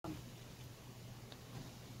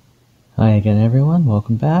Hi again everyone,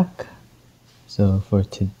 welcome back. So for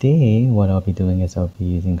today, what I'll be doing is I'll be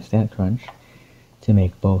using StatCrunch to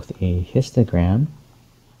make both a histogram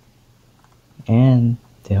and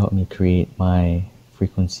to help me create my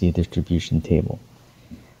frequency distribution table.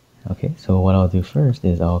 Okay, so what I'll do first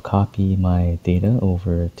is I'll copy my data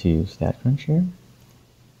over to StatCrunch here.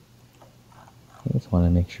 Okay, just want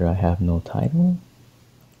to make sure I have no title.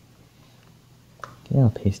 Okay,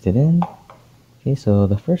 I'll paste it in. Okay, so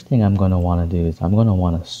the first thing I'm going to want to do is I'm going to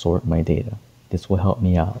want to sort my data. This will help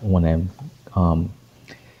me out when I'm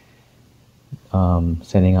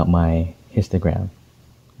setting up my histogram.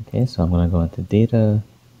 Okay, so I'm going to go into data,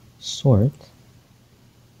 sort,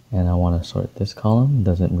 and I want to sort this column.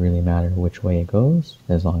 Doesn't really matter which way it goes,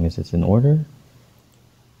 as long as it's in order.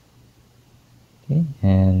 Okay,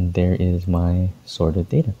 and there is my sorted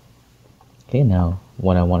data. Okay, now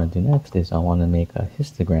what I want to do next is I want to make a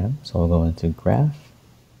histogram. So I'll go into graph,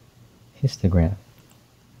 histogram.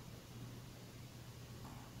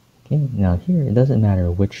 Okay, now here it doesn't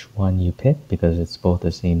matter which one you pick because it's both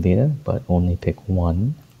the same data, but only pick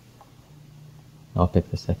one. I'll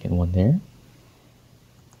pick the second one there.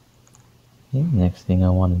 Okay, next thing I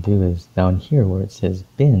want to do is down here where it says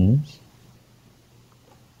bins,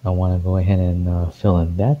 I want to go ahead and fill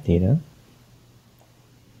in that data.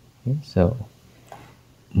 Okay, so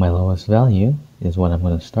my lowest value is what I'm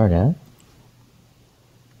going to start at.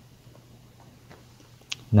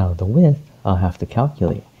 Now the width I'll have to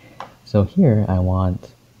calculate. So here I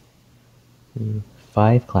want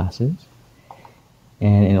 5 classes,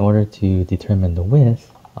 and in order to determine the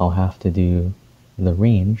width, I'll have to do the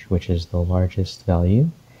range, which is the largest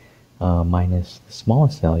value, minus the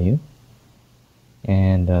smallest value,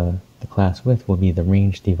 and the class width will be the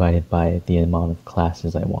range divided by the amount of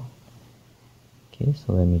classes I want. Okay,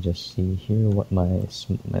 so let me just see here what my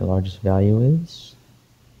largest value is.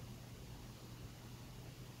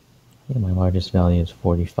 Okay, my largest value is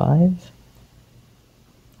 45.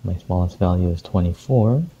 My smallest value is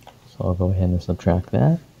 24. So I'll go ahead and subtract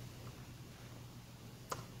that.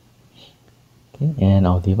 Okay, and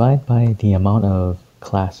I'll divide by the amount of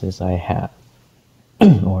classes I have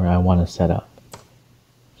or I want to set up.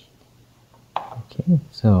 Okay,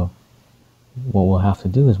 so what we'll have to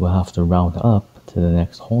do is we'll have to round up to the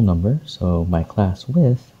next whole number, so my class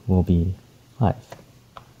width will be 5.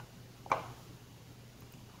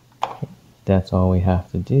 Okay, that's all we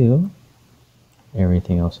have to do.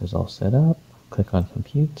 Everything else is all set up. Click on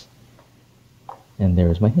compute, and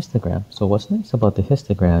there's my histogram. So what's nice about the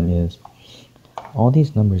histogram is all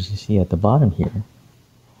these numbers you see at the bottom here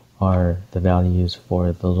are the values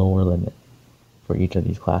for the lower limit for each of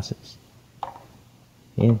these classes.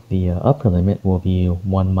 Okay, the upper limit will be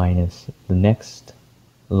 1 minus the next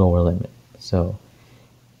lower limit. So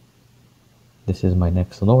this is my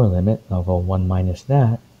next lower limit. I'll go 1 minus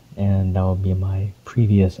that, and that will be my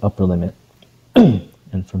previous upper limit.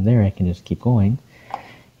 And from there I can just keep going,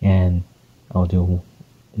 and I'll do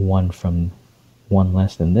 1 from 1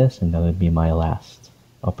 less than this, and that would be my last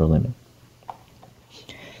upper limit.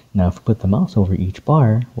 Now if we put the mouse over each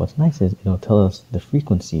bar, what's nice is it'll tell us the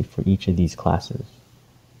frequency for each of these classes.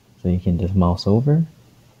 So you can just mouse over,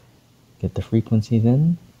 get the frequencies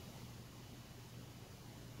in,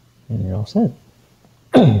 and you're all set.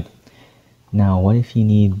 Now what if you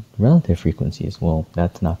need relative frequencies? Well,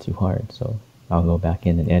 that's not too hard. So I'll go back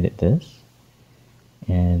in and edit this.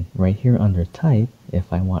 And right here under type,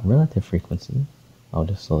 if I want relative frequency, I'll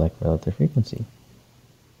just select relative frequency.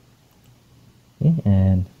 Okay,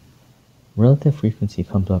 and relative frequency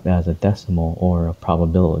comes up as a decimal or a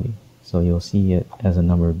probability. So you'll see it as a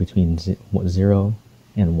number between 0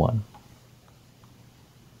 and 1.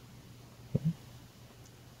 Okay.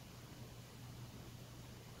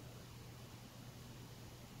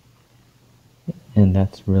 And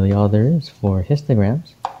that's really all there is for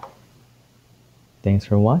histograms. Thanks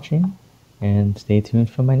for watching, and stay tuned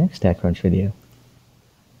for my next StatCrunch video.